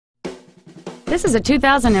This is a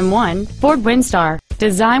 2001 Ford Windstar,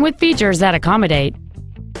 designed with features that accommodate.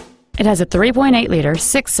 It has a 3.8-liter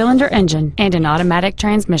six-cylinder engine and an automatic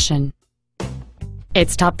transmission.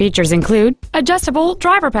 Its top features include adjustable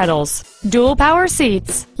driver pedals, dual power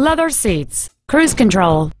seats, leather seats, cruise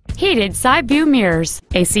control, heated side view mirrors,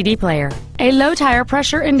 a CD player, a low tire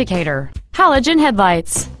pressure indicator, halogen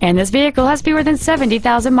headlights, and this vehicle has fewer than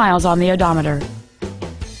 70,000 miles on the odometer.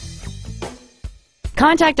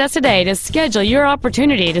 Contact us today to schedule your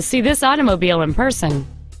opportunity to see this automobile in person.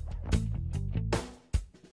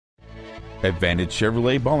 Advantage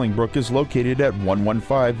Chevrolet Bolingbrook is located at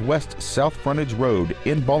 115 West South Frontage Road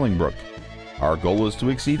in Bolingbrook. Our goal is to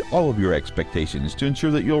exceed all of your expectations to ensure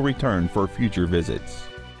that you'll return for future visits.